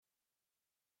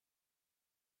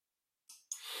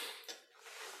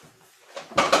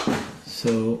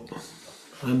So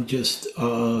I'm just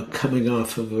coming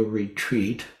off of a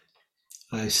retreat.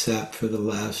 I sat for the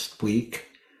last week.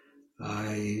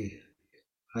 I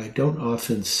I don't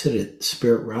often sit at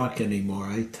Spirit Rock anymore.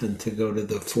 I tend to go to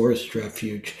the Forest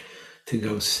Refuge to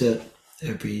go sit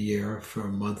every year for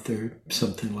a month or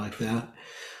something like that.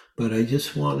 But I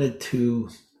just wanted to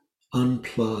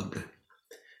unplug,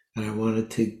 and I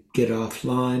wanted to get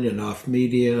offline and off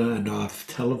media and off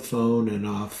telephone and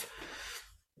off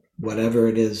whatever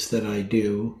it is that I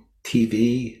do,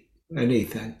 TV,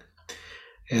 anything.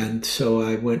 And so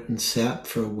I went and sat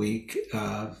for a week,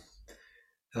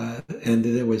 and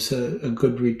there was a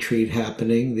good retreat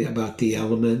happening about the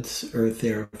elements: earth,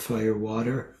 air, fire,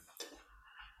 water,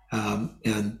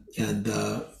 and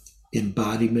the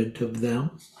embodiment of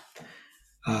them.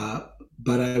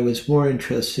 But I was more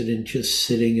interested in just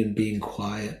sitting and being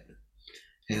quiet,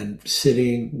 and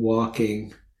sitting,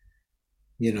 walking,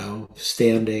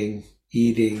 standing,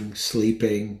 eating,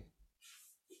 sleeping,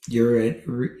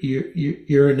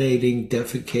 urinating,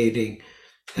 defecating,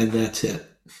 and that's it.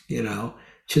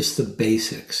 Just the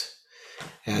basics,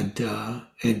 and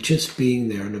just being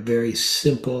there in a very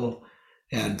simple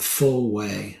and full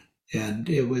way. And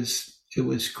it was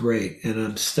great. And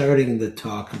I'm starting to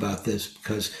talk about this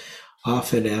because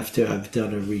often after I've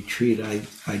done a retreat, I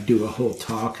do a whole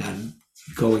talk on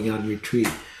going on retreat.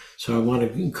 So I want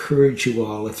to encourage you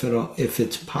all, if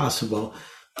it's possible,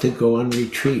 to go on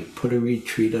retreat. Put a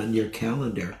retreat on your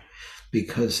calendar,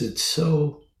 because it's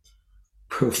so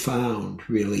profound,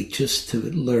 really, just to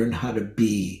learn how to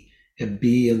be and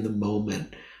be in the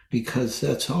moment, because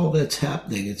that's all that's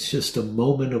happening. It's just a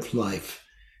moment of life,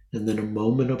 and then a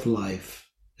moment of life,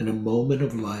 and a moment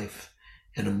of life,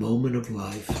 and a moment of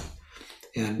life.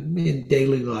 And in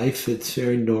daily life, it's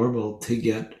very normal to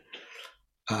get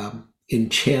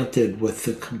enchanted with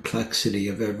the complexity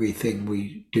of everything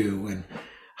we do, and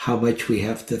how much we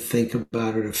have to think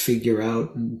about it or figure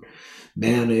out and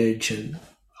manage, and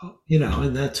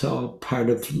that's all part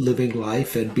of living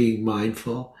life and being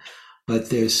mindful. But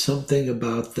there's something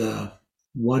about the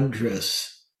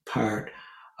wondrous part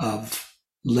of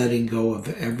letting go of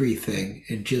everything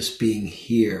and just being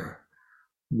here,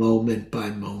 moment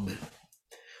by moment.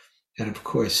 And of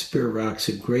course, Spirit Rock's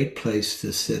a great place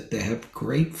to sit. They have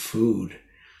great food.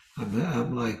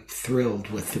 I'm like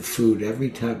thrilled with the food every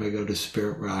time I go to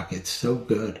Spirit Rock. It's so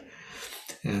good,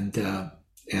 and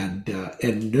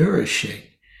nourishing,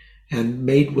 and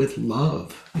made with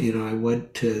love. I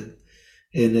went in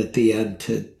at the end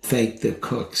to thank the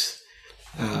cooks.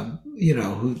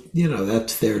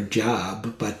 That's their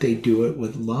job, but they do it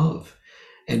with love,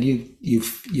 and you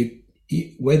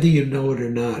whether you know it or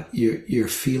not, you're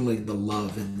feeling the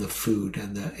love in the food,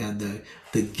 and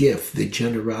the gift, the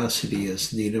generosity,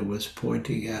 as Nina was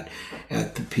pointing at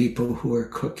the people who are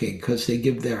cooking, because they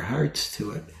give their hearts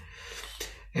to it.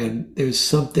 And there's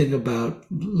something about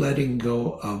letting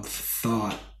go of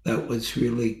thought that was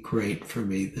really great for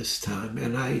me this time.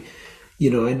 And I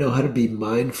know how to be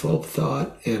mindful of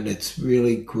thought, and it's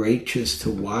really great just to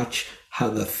watch how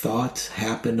the thoughts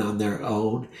happen on their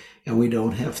own, and we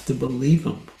don't have to believe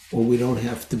them, or we don't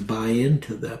have to buy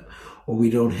into them, or we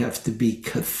don't have to be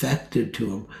cathected to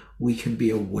them. We can be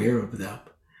aware of them.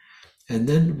 And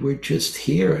then we're just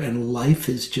here, and life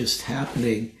is just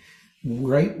happening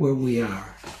right where we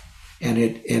are. And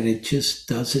it just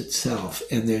does itself.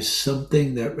 And there's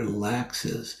something that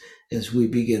relaxes as we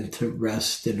begin to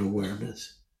rest in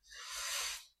awareness.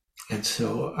 And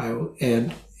so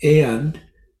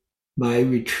my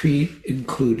retreat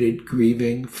included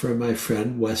grieving for my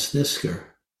friend Wes Nisker.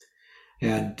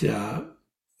 And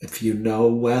if you know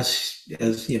Wes,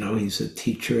 as you know, he's a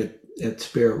teacher at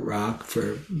Spirit Rock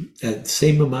for the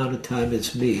same amount of time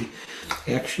as me.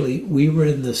 Actually, we were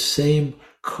in the same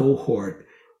cohort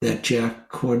that Jack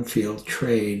Cornfield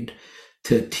trained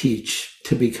to teach,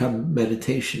 to become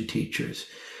meditation teachers.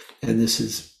 And this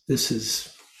is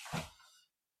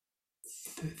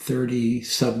 30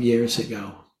 some years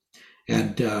ago.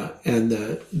 And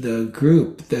the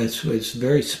group, that was a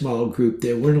very small group.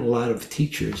 There weren't a lot of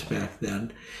teachers back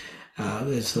then.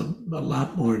 There's a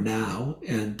lot more now.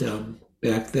 And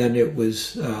back then it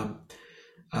was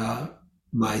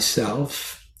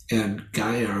myself and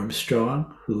Guy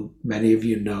Armstrong, who many of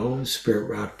you know, Spirit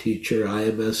Rock teacher,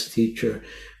 IMS teacher,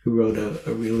 who wrote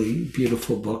a really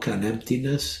beautiful book on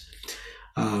emptiness.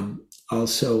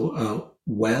 Also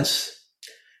Wes,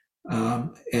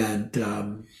 and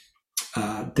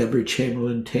Deborah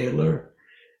Chamberlain Taylor,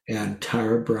 and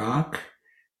Tara Brock,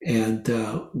 and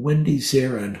Wendy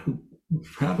Zarin, who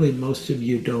probably most of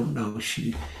you don't know.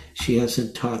 She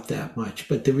hasn't taught that much,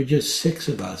 but there were just 6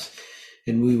 of us.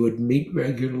 and we would meet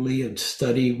regularly and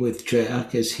study with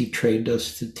Jack as he trained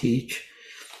us to teach.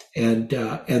 And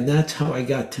that's how I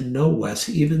got to know Wes,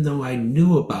 even though I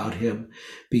knew about him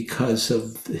because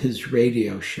of his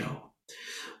radio show.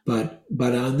 But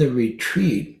on the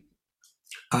retreat,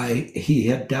 he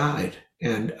had died,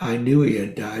 and I knew he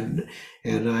had died,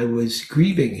 and I was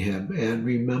grieving him and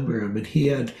remember him. And he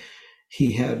had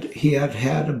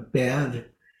a bad,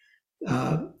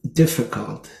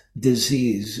 difficult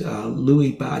disease,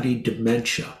 Lewy body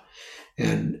dementia.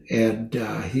 And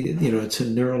he, it's a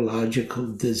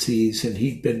neurological disease, and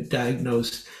he'd been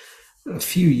diagnosed a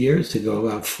few years ago,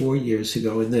 about 4 years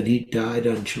ago, and then he died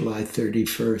on July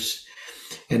 31st.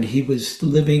 And he was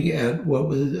living at what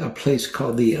was a place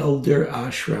called the Elder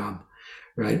Ashram,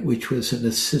 right, which was an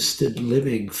assisted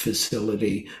living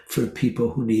facility for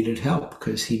people who needed help,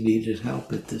 because he needed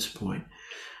help at this point.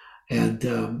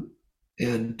 So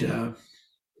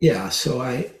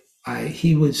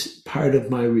he was part of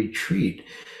my retreat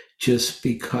just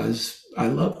because I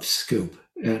loved Scoop,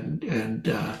 and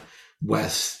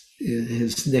Wes,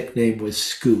 his nickname was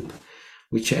Scoop,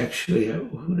 which actually,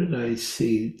 who did I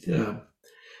see?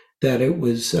 That it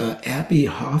was Abby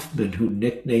Hoffman who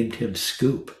nicknamed him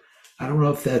Scoop. I don't know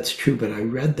if that's true, but I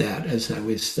read that as I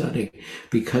was studying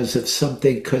because of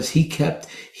something, because he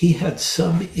had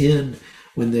some in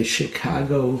when the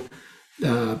Chicago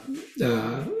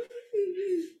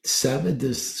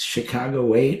this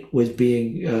Chicago 8 was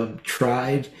being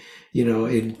tried, in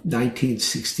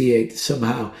 1968.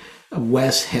 Somehow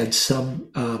Wes had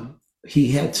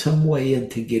he had some way in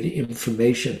to get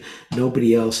information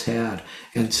nobody else had.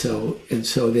 And so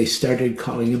they started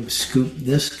calling him Scoop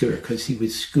Nisker because he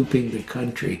was scooping the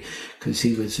country, because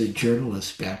he was a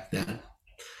journalist back then.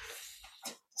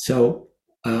 So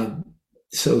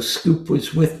Scoop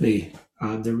was with me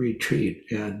on the retreat,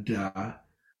 and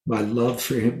my love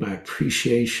for him, my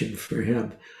appreciation for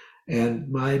him, and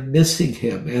my missing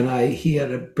him. And he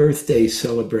had a birthday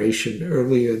celebration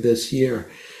earlier this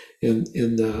year, in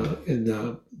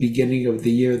the beginning of the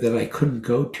year, that I couldn't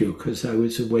go to because I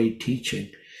was away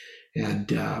teaching,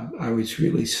 and I was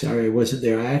really sorry I wasn't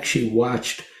there. I actually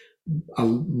watched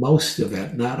most of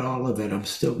it, not all of it. I'm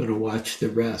still going to watch the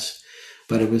rest.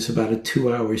 But it was about a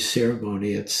 2-hour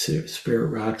ceremony at Spirit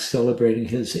Rock celebrating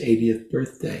his 80th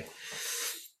birthday.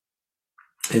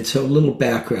 And so a little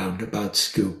background about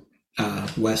Scoop,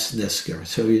 Wes Nisker.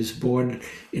 So he was born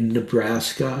in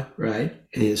Nebraska, right?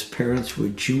 His parents were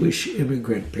Jewish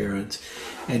immigrant parents,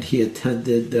 and he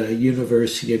attended the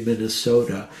University of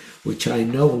Minnesota, which I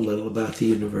know a little about the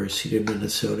University of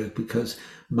Minnesota because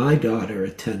my daughter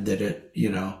attended it,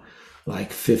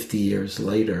 like 50 years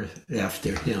later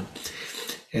after him.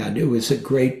 And it was a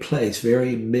great place,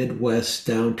 very Midwest,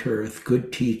 down to earth,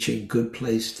 good teaching, good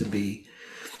place to be.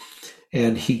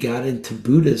 And he got into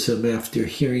Buddhism after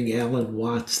hearing Alan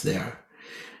Watts there.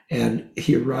 And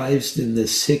he arrived in the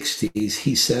 60s.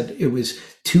 He said it was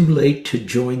too late to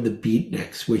join the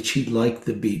beatniks, which he liked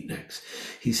the beatniks.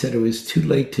 He said it was too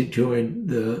late to join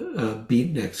the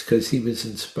beatniks because he was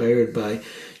inspired by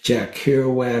Jack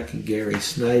Kerouac and Gary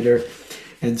Snyder.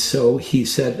 And so he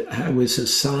said, I was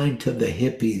assigned to the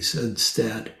hippies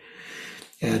instead.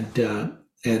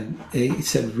 And he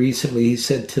said recently,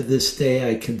 to this day,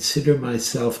 I consider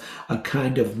myself a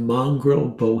kind of mongrel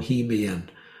bohemian.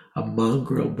 A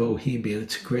mongrel bohemian,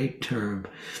 it's a great term.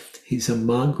 He's a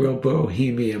mongrel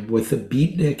bohemian with a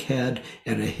beatnik head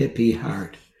and a hippie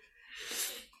heart.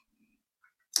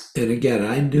 And again,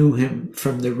 I knew him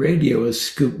from the radio as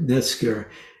Scoop Nisker.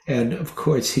 And of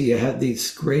course, he had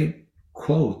these great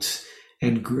quotes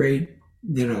and great,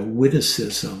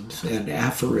 witticisms and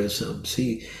aphorisms.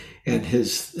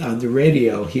 On the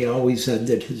radio, he always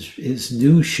ended his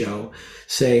news show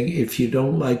saying, if you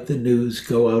don't like the news,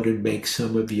 go out and make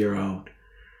some of your own.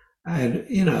 And,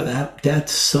 that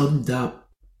summed up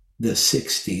the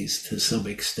 60s to some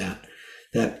extent,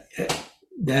 that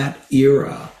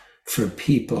era for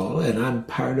people. And I'm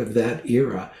part of that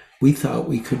era. We thought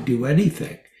we could do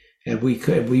anything, and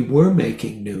we were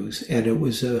making news. And it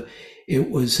was a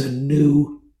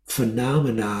new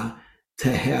phenomena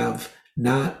to have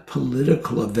not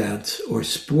political events or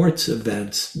sports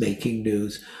events making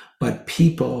news, but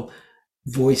people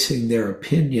voicing their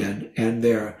opinion and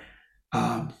their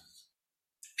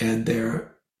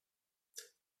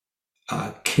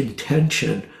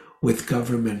contention with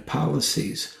government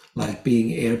policies, like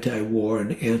being anti-war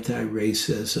and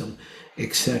anti-racism,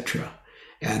 etc.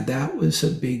 And that was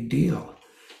a big deal.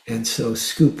 And so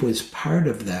Scoop was part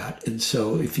of that. And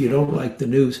so if you don't like the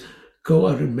news, go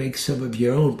out and make some of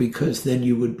your own, because then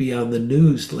you would be on the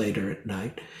news later at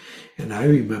night. And I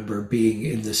remember being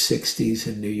in the 60s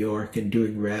in New York and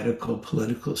doing radical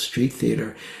political street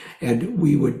theater. And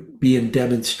we would be in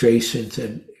demonstrations,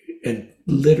 and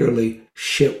literally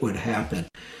shit would happen.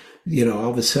 All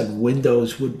of a sudden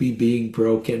windows would be being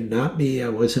broken. Not me, I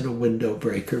wasn't a window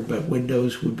breaker, but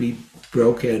windows would be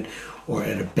broken, or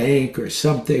at a bank or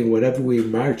something, whatever we were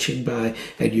marching by,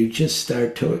 and you just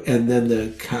start to, and then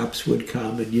the cops would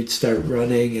come and you'd start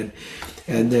running,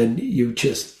 and then you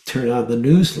just turn on the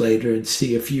news later and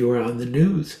see if you were on the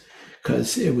news,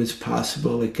 because it was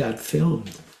possible it got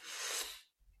filmed.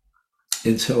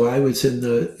 And so I was in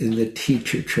the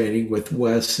teacher training with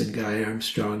Wes and Guy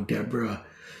Armstrong, Deborah,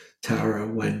 Tara,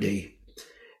 Wendy.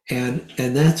 And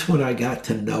that's when I got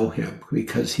to know him,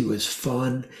 because he was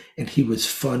fun and he was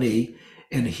funny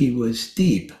and he was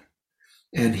deep.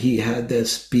 And he had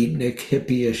this beatnik,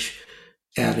 hippie-ish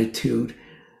attitude.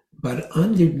 But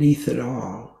underneath it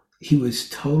all, he was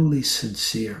totally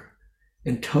sincere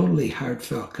and totally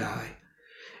heartfelt guy.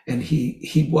 And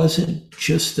he wasn't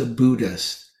just a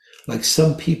Buddhist. Like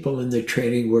some people in the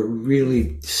training were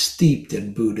really steeped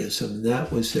in Buddhism.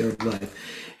 That was their life.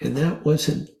 And that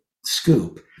wasn't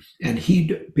Scoop. And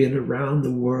he'd been around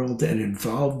the world and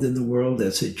involved in the world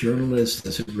as a journalist,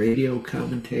 as a radio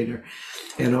commentator.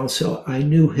 And also I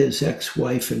knew his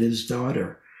ex-wife and his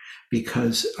daughter,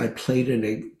 because I played in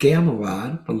a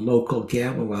gamelan, a local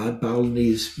gamelan,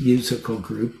 Balinese musical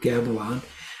group, gamelan,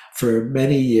 for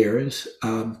many years.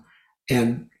 And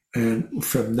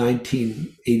from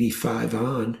 1985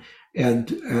 on, and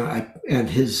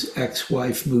his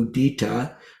ex-wife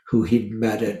Mudita, who he'd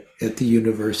met at the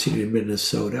University of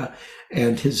Minnesota,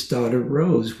 and his daughter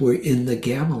Rose were in the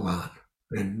gamelan.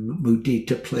 And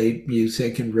Mudita played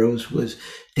music, and Rose was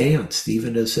danced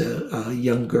even as a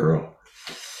young girl.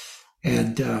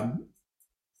 And there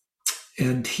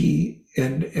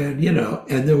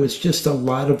was just a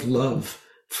lot of love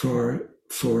for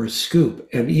Scoop,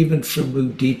 and even from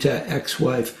Mudita,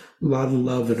 ex-wife, a lot of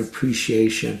love and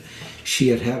appreciation. She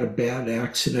had had a bad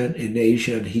accident in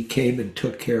Asia, and he came and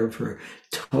took care of her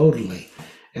totally,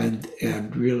 and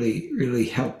really, really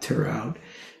helped her out.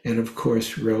 And of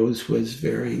course, Rose was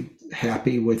very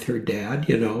happy with her dad,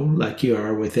 like you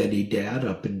are with any dad,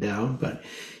 up and down, but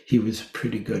he was a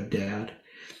pretty good dad.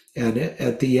 And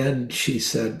at the end, she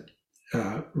said,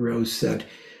 Rose said,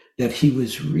 that he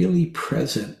was really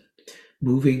present,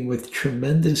 moving with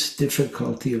tremendous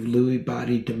difficulty of Lewy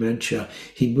body dementia.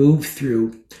 He moved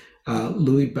through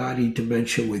Lewy body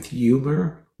dementia with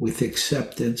humor, with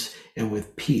acceptance, and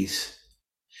with peace.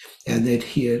 And that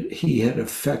he had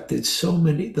affected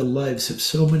the lives of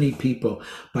so many people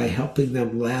by helping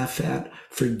them laugh at,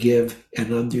 forgive,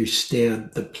 and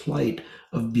understand the plight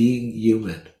of being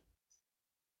human.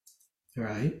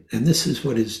 Right? And this is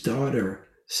what his daughter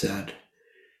said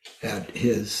at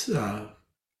his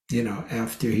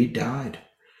after he died.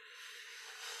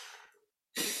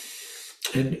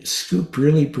 And Scoop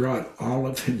really brought all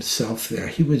of himself there.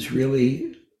 He was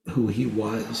really who he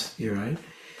was, right?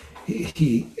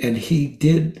 He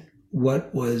did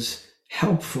what was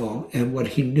helpful and what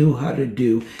he knew how to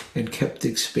do, and kept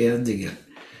expanding it.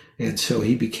 And so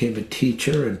he became a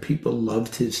teacher, and people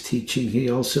loved his teaching. He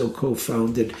also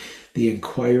co-founded the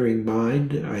Inquiring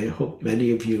Mind. I hope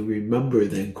many of you remember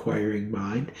the Inquiring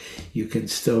Mind. You can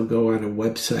still go on a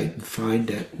website and find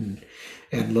it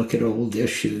and look at old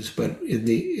issues. But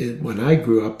when I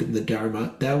grew up in the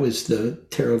Dharma, that was the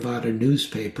Theravada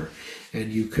newspaper.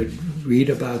 And you could read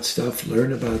about stuff,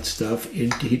 learn about stuff.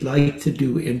 He liked to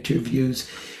do interviews.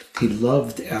 He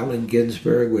loved Allen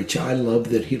Ginsberg, which I love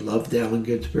that he loved Allen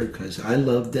Ginsberg, because I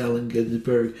loved Allen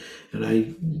Ginsberg, and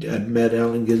I had met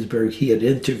Allen Ginsberg. He had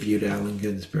interviewed Allen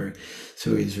Ginsberg,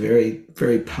 so he's very,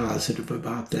 very positive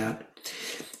about that.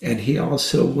 And he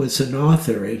also was an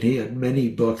author, and he had many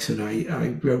books, and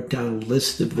I wrote down a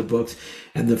list of the books.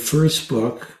 And the first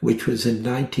book, which was in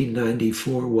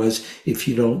 1994, was If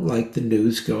You Don't Like the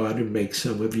News, Go Out and Make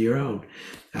Some of Your Own.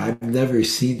 I've never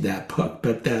seen that book,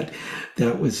 but that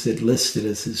was listed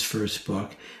as his first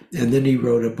book. And then he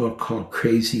wrote a book called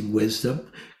Crazy Wisdom,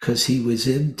 because he was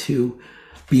into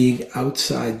being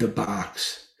outside the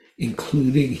box,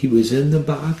 including he was in the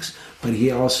box, but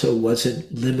he also wasn't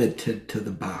limited to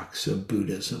the box of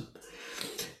Buddhism.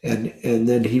 And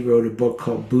then he wrote a book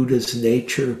called Buddha's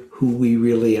Nature, Who We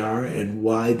Really Are and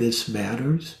Why This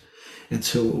Matters. And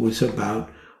so it was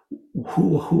about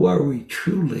who are we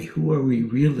truly? Who are we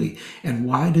really? And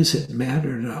why does it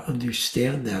matter to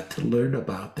understand that, to learn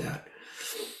about that?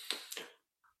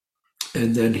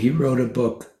 And then he wrote a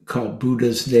book called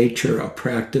Buddha's Nature, a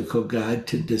Practical Guide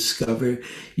to Discover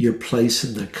Your Place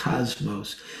in the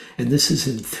Cosmos. And this is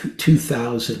in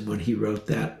 2000 when he wrote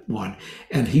that one.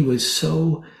 And he was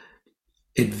so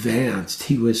advanced,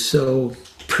 he was so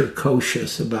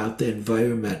precocious about the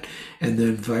environment and the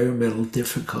environmental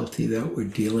difficulty that we're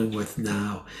dealing with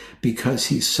now, because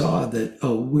he saw that,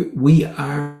 we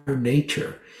are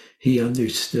nature. He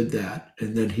understood that.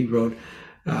 And then he wrote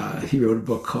a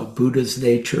book called Buddha's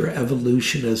Nature,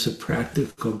 Evolution as a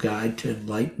Practical Guide to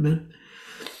Enlightenment.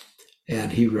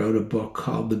 And he wrote a book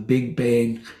called The Big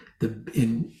Bang, the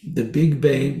Big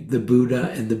Bang, the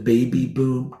Buddha, and the Baby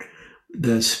Boom,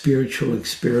 The Spiritual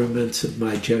Experiments of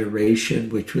My Generation,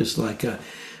 which was like a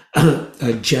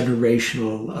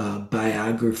generational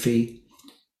biography.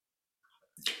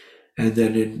 And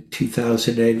then in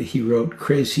 2008, he wrote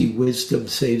Crazy Wisdom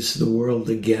Saves the World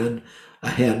Again, a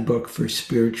handbook for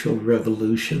spiritual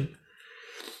revolution.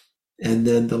 And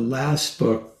then the last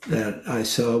book that I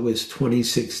saw was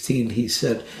 2016. He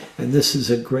said, and this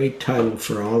is a great title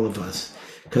for all of us,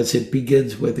 because it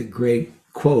begins with a great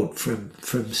quote from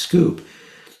Scoop,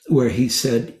 where he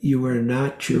said, "You are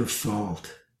not your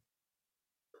fault."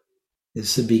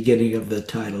 It's the beginning of the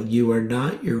title. You are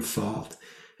not your fault.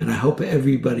 And I hope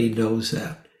everybody knows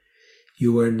that.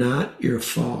 You are not your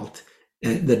fault.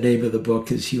 And the name of the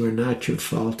book is You Are Not Your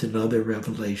Fault and Other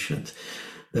Revelations,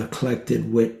 the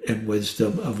collected wit and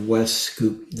wisdom of Wes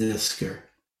Scoop Nisker.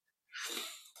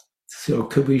 So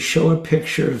could we show a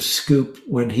picture of Scoop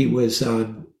when he was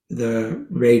on the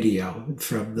radio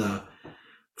from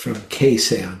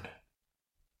Ksan?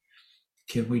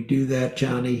 Can we do that,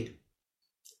 Johnny?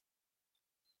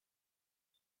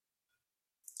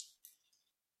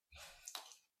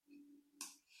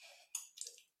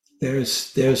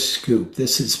 There's Scoop.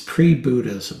 This is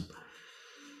pre-Buddhism,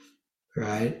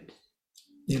 right?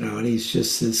 And he's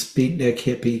just this beatnik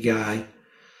hippie guy,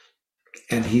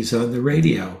 and he's on the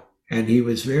radio, and he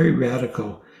was very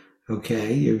radical.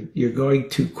 Okay, you're going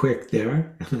too quick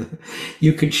there.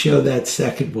 You could show that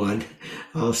second one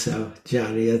also,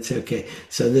 Johnny, that's okay.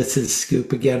 So this is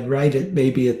Scoop again, right at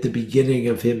maybe at the beginning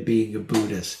of him being a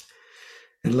Buddhist.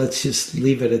 And let's just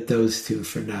leave it at those two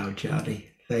for now, Johnny.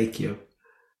 Thank you.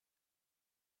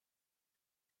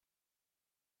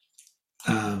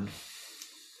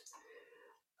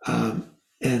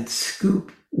 And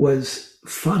Scoop was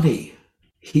funny.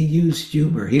 He used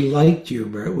humor. He liked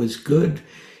humor. It was good.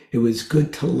 It was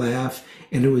good to laugh,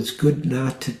 and it was good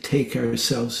not to take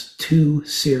ourselves too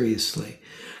seriously.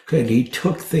 And he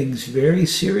took things very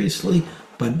seriously,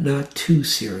 but not too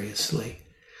seriously.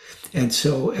 And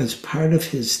so as part of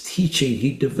his teaching,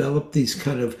 he developed these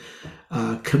kind of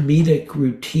comedic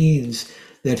routines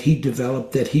that he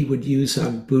developed that he would use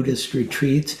on Buddhist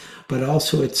retreats, but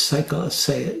also at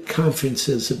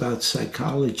conferences about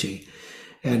psychology.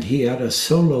 And he had a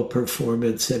solo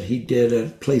performance that he did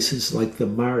at places like the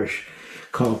Marsh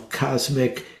called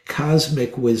Cosmic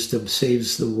Wisdom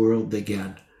Saves the World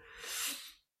Again.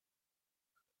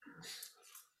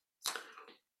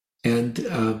 And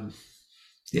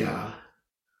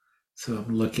so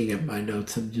I'm looking at my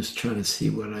notes. I'm just trying to see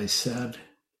what I said.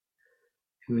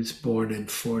 He was born in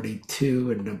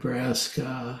 42 in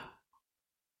Nebraska.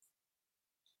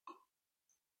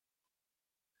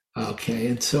 Okay,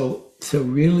 and so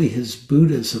really his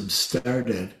Buddhism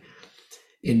started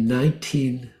in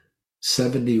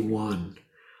 1971,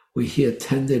 where he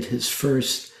attended his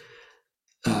first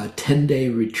 10-day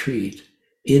retreat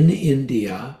in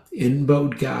India, in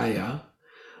Bodh Gaya,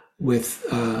 with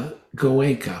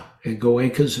Goenka. And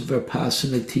Goenka's a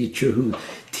Vipassana teacher who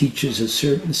teaches a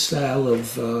certain style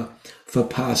of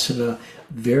Vipassana,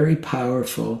 very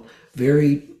powerful,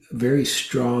 very, very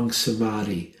strong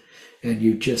samadhi. And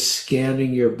you're just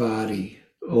scanning your body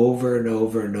over and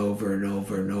over and over and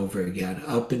over and over again,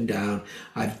 up and down.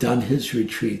 I've done his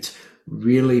retreats,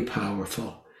 really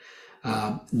powerful.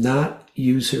 Not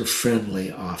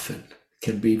user-friendly often,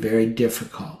 can be very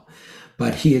difficult.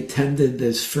 But he attended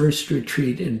this first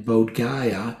retreat in Bodh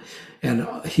Gaya, and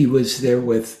he was there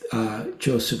with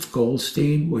Joseph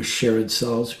Goldstein, with Sharon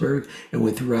Salzberg, and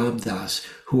with Ram Dass,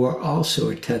 who are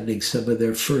also attending some of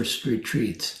their first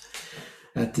retreats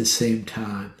at the same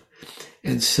time.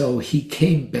 And so he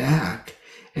came back,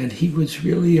 and he was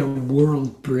really a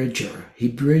world bridger. He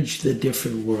bridged the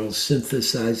different worlds,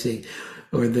 synthesizing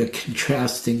or the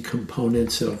contrasting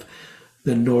components of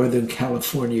the Northern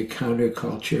California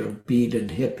counterculture of beat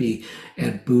and hippie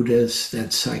and Buddhist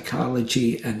and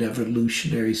psychology and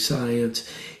evolutionary science.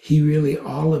 He really,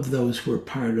 all of those were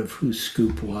part of who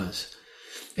Scoop was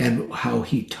and how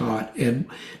he taught, and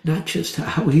not just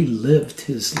how he lived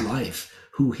his life,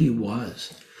 who he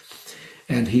was.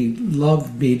 And he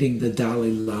loved meeting the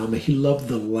Dalai Lama. He loved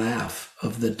the laugh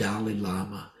of the Dalai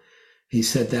Lama. He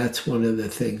said that's one of the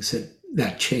things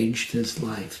that changed his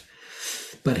life.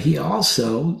 But he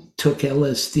also took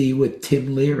LSD with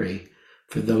Tim Leary.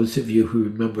 For those of you who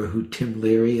remember who Tim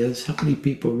Leary is, how many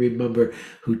people remember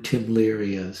who Tim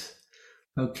Leary is?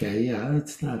 Okay, yeah,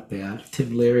 that's not bad.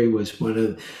 Tim Leary was one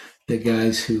of the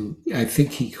guys who, I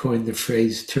think he coined the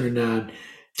phrase turn on,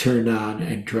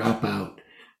 and drop out,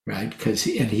 right? Because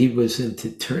he was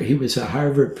he was a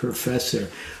Harvard professor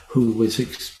who was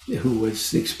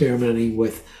experimenting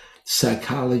with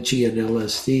psychology and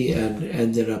LSD and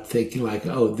ended up thinking like,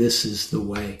 oh, this is the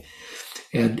way.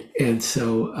 And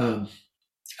so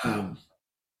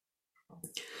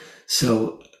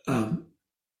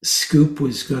Scoop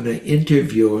was going to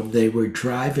interview him. They were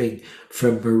driving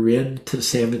from Marin to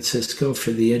San Francisco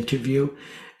for the interview,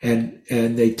 and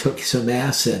they took some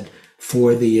acid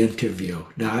for the interview.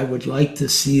 Now, I would like to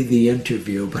see the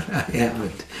interview, but I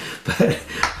haven't.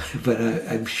 But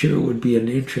I'm sure it would be an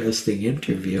interesting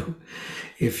interview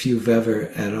if you've ever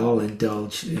at all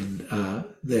indulged in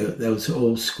those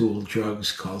old school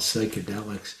drugs called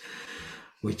psychedelics,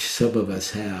 which some of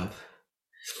us have.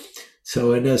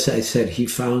 So, and as I said, he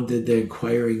founded the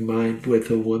Inquiring Mind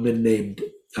with a woman named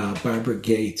Barbara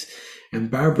Gates. And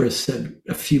Barbara said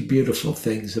a few beautiful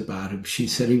things about him. She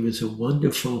said he was a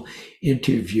wonderful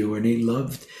interviewer, and he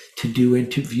loved to do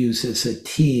interviews as a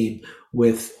team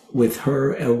with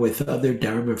her and with other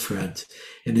Dharma friends.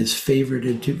 And his favorite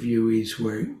interviewees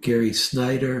were Gary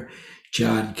Snyder,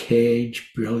 John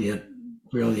Cage, brilliant.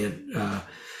 I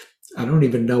don't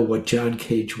even know what John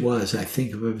Cage was. I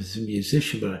think of him as a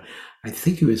musician, but I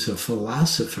think he was a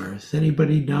philosopher. Does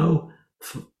anybody know?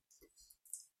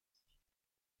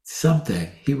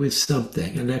 Something. He was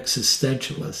something, an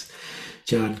existentialist.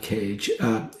 John Cage,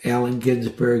 Allen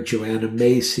Ginsberg, Joanna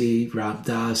Macy, Ram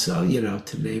Dass,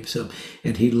 to name some.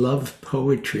 And he loved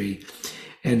poetry.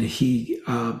 And he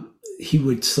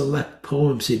would select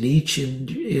poems in each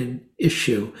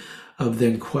issue of the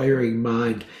Inquiring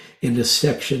Mind in a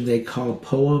section they called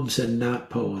Poems and Not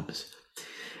Poems.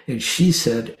 And she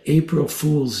said April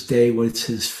Fool's Day was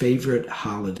his favorite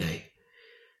holiday.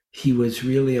 He was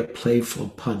really a playful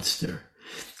punster.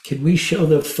 Can we show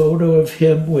the photo of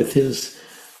him with his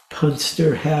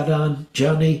punster hat on,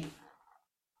 Johnny?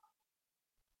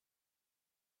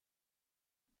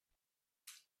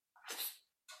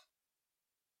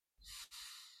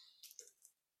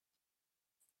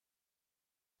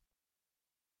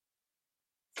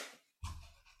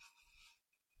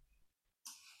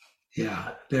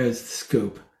 Yeah, there's the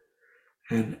Scoop.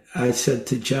 And I said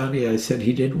to Johnny,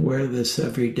 he didn't wear this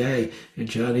every day. And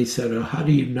Johnny said, oh, how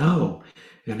do you know?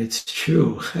 And it's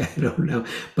true. I don't know.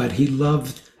 But he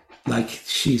loved,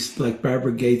 like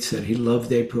Barbara Gates said, he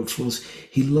loved April Fools.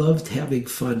 He loved having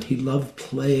fun. He loved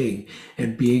playing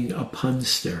and being a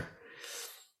punster.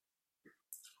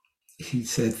 He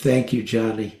said, thank you,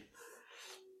 Johnny.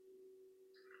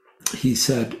 He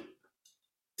said,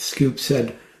 Scoop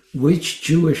said, which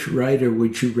Jewish writer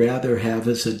would you rather have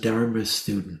as a Dharma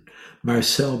student,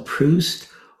 Marcel Proust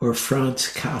or Franz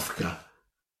Kafka?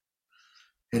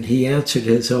 And he answered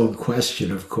his own question,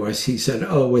 of course. He said,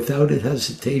 oh, without a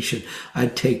hesitation,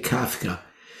 I'd take Kafka.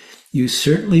 You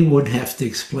certainly wouldn't have to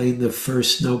explain the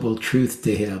First Noble Truth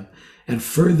to him. And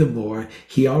furthermore,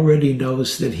 he already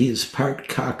knows that he is part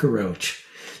cockroach,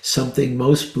 something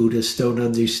most Buddhists don't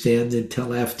understand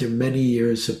until after many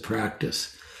years of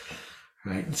practice.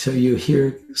 Right. So you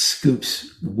hear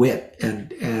Scoop's wit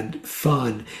and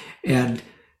fun and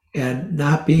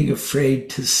not being afraid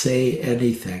to say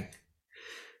anything.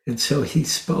 And so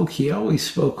he always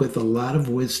spoke with a lot of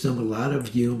wisdom, a lot of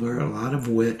humor, a lot of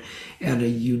wit, and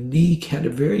had a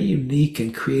very unique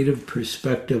and creative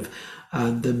perspective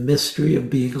on the mystery of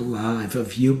being alive,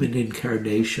 of human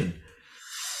incarnation.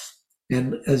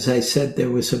 And as I said,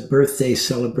 there was a birthday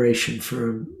celebration for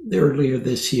him earlier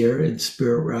this year in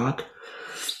Spirit Rock.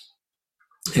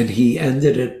 And he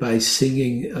ended it by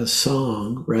singing a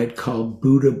song, right, called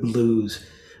Buddha Blues,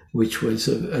 which was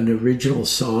an original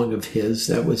song of his.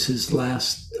 That was his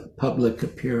last public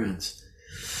appearance.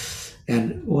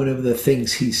 And one of the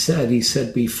things he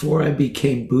said, before I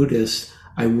became Buddhist,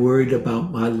 I worried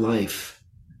about my life.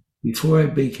 Before I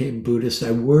became Buddhist,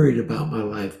 I worried about my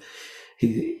life.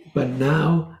 But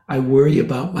now I worry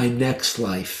about my next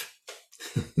life.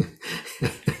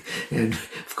 And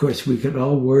of course, we can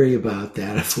all worry about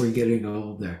that if we're getting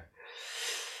older.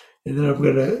 And then I'm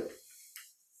going to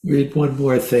read one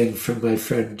more thing from my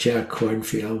friend Jack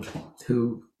Cornfield,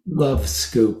 who loved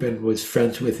Scoop and was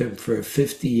friends with him for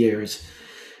 50 years.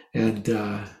 And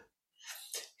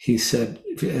he said,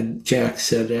 and Jack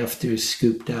said after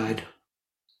Scoop died,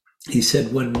 he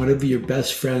said, when one of your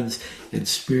best friends and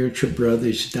spiritual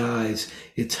brothers dies,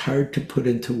 it's hard to put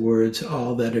into words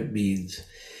all that it means.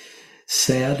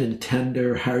 Sad and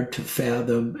tender, hard to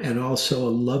fathom, and also a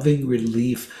loving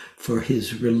relief for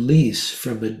his release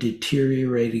from a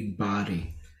deteriorating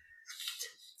body.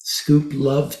 Scoop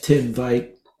loved to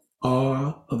invite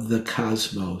awe of the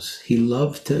cosmos. He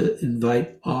loved to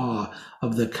invite awe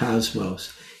of the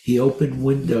cosmos. He opened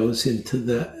windows into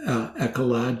the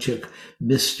ecologic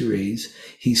mysteries.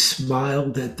 He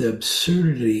smiled at the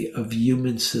absurdity of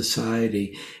human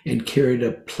society and carried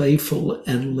a playful,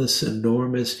 endless,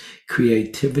 enormous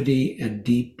creativity and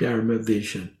deep Dharma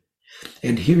vision.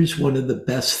 And here's one of the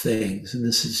best things, and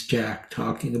this is Jack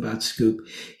talking about Scoop.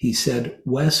 He said,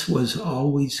 Wes was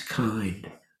always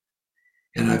kind.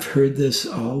 And I've heard this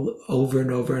all over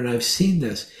and over, and I've seen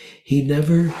this. He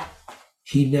never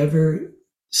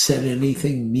said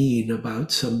anything mean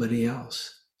about somebody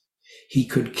else. He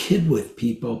could kid with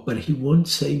people, but he wouldn't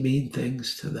say mean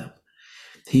things to them.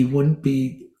 He wouldn't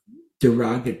be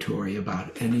derogatory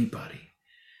about anybody.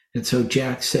 And so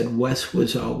Jack said, Wes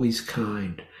was always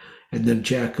kind. And then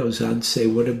Jack goes on to say,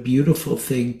 what a beautiful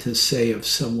thing to say of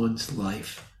someone's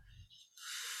life.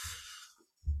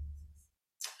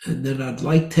 And then I'd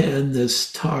like to end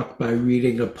this talk by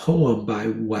reading a poem by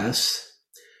Wes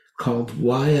called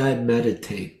Why I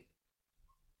Meditate.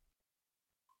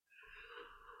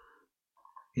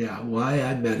 Yeah, Why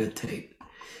I Meditate.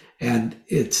 And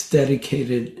it's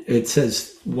dedicated, it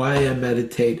says, Why I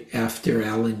Meditate after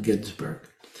Allen Ginsberg.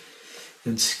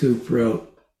 And Scoop wrote,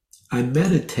 I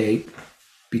meditate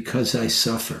because I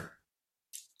suffer.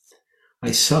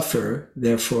 I suffer,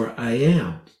 therefore I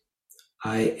am.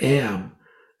 I am,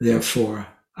 therefore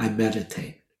I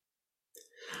meditate.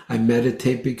 I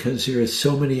meditate because there are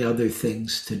so many other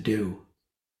things to do.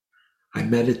 I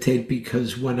meditate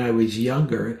because when I was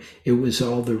younger, it was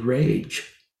all the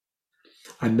rage.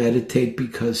 I meditate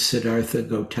because Siddhartha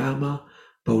Gautama,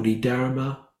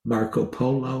 Bodhidharma, Marco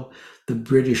Polo, the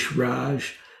British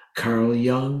Raj, Carl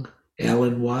Jung,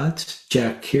 Alan Watts,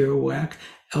 Jack Kerouac,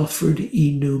 Alfred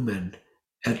E. Newman,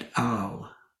 et al.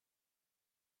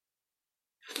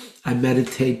 I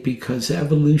meditate because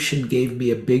evolution gave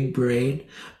me a big brain,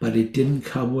 but it didn't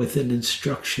come with an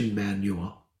instruction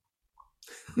manual.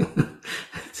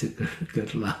 That's a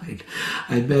good line.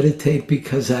 I meditate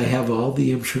because I have all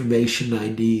the information I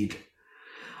need.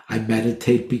 I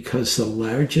meditate because the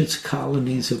largest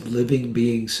colonies of living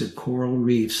beings, the coral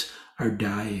reefs, are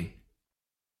dying.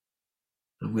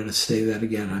 I'm going to say that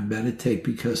again. I meditate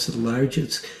because the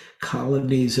largest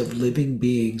colonies of living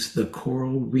beings, the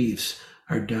coral reefs,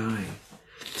 are dying.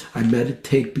 I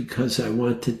meditate because I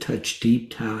want to touch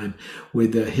deep time where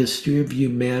the history of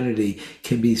humanity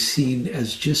can be seen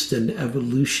as just an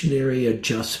evolutionary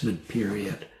adjustment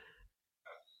period.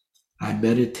 I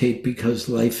meditate because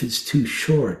life is too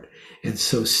short, and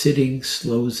so sitting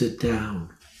slows it down.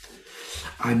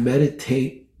 I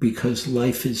meditate because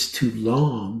life is too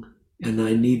long, and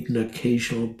I need an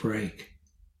occasional break.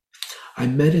 I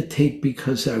meditate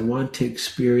because I want to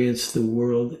experience the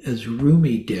world as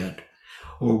Rumi did,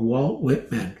 or Walt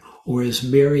Whitman, or as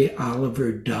Mary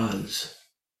Oliver does.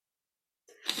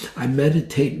 I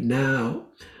meditate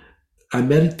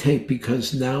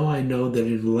because now I know that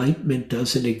enlightenment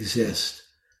doesn't exist,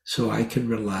 so I can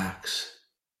relax.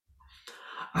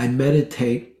 I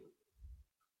meditate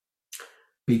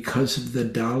because of the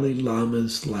Dalai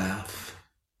Lama's laugh.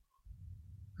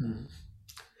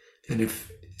 And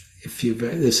if you've,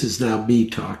 this is now me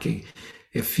talking,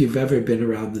 if you've ever been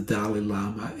around the Dalai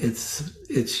Lama,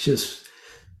 it's just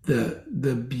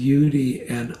the beauty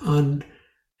and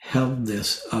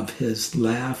unheldness of his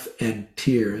laugh and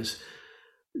tears.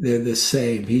 They're the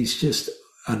same. He's just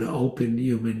an open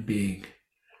human being.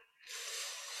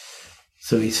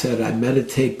 So he said, I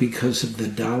meditate because of the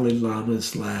Dalai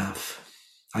Lama's laugh.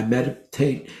 I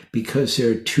meditate because there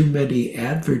are too many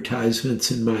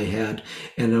advertisements in my head,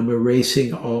 and I'm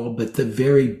erasing all but the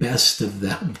very best of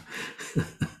them.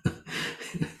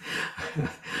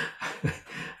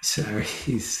 Sorry,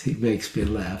 he makes me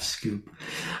laugh, Scoop.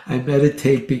 I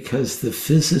meditate because the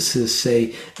physicists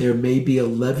say there may be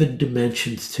 11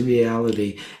 dimensions to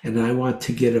reality, and I want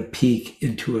to get a peek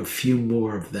into a few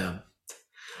more of them.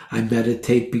 I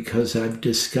meditate because I've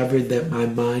discovered that my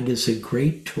mind is a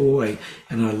great toy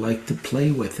and I like to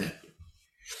play with it.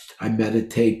 I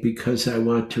meditate because I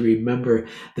want to remember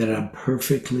that I'm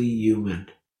perfectly human.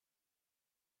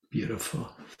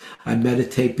 Beautiful. I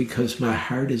meditate because my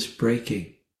heart is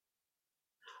breaking.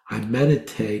 I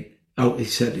meditate Oh, he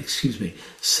said, excuse me.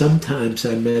 Sometimes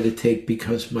I meditate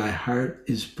because my heart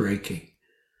is breaking.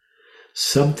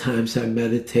 Sometimes I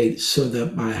meditate so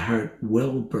that my heart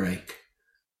will break.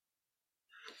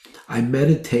 I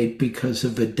meditate because a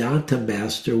Vedanta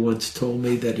master once told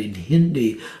me that in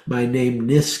Hindi, my name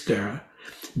Nisker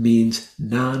means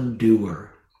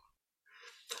non-doer.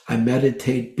 I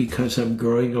meditate because I'm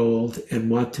growing old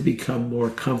and want to become more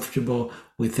comfortable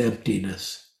with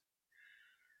emptiness.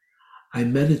 I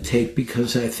meditate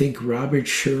because I think Robert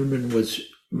Thurman was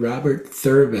right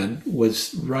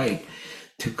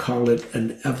to call it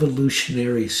an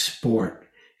evolutionary sport,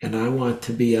 and I want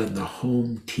to be on the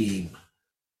home team.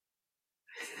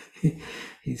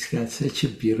 He's got such a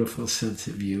beautiful sense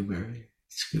of humor,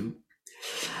 Scoop.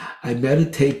 I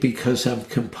meditate because I'm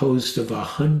composed of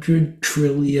 100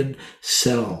 trillion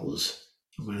cells.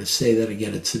 I'm going to say that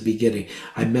again. It's the beginning.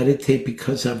 I meditate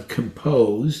because I'm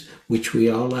composed, which we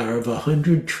all are, of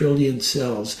 100 trillion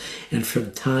cells. And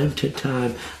from time to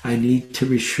time, I need to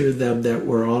reassure them that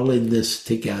we're all in this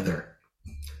together.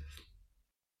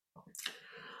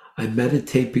 I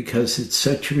meditate because it's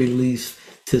such a relief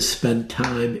to spend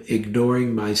time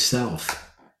ignoring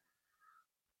myself.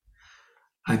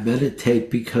 I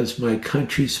meditate because my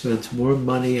country spends more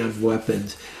money on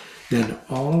weapons than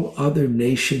all other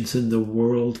nations in the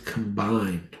world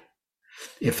combined.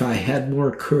 If I had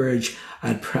more courage,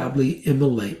 I'd probably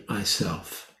immolate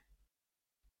myself.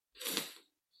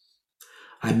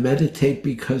 I meditate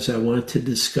because I want to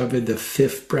discover the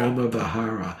fifth Brahma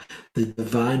Vihara, the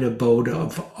divine abode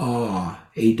of awe,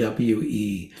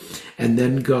 AWE, and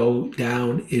then go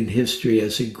down in history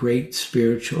as a great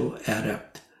spiritual adept.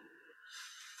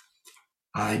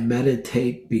 I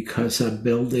meditate because I'm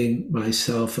building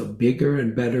myself a bigger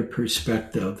and better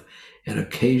perspective, and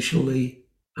occasionally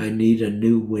I need a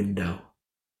new window.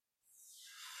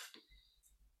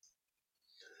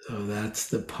 So that's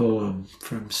the poem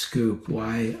from Scoop,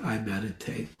 Why I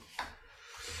Meditate.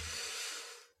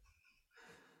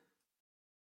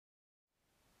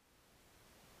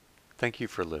 Thank you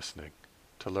for listening.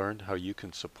 To learn how you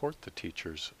can support the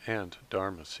teachers and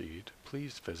Dharma Seed,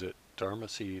 please visit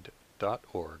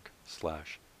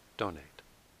dharmaseed.org/donate.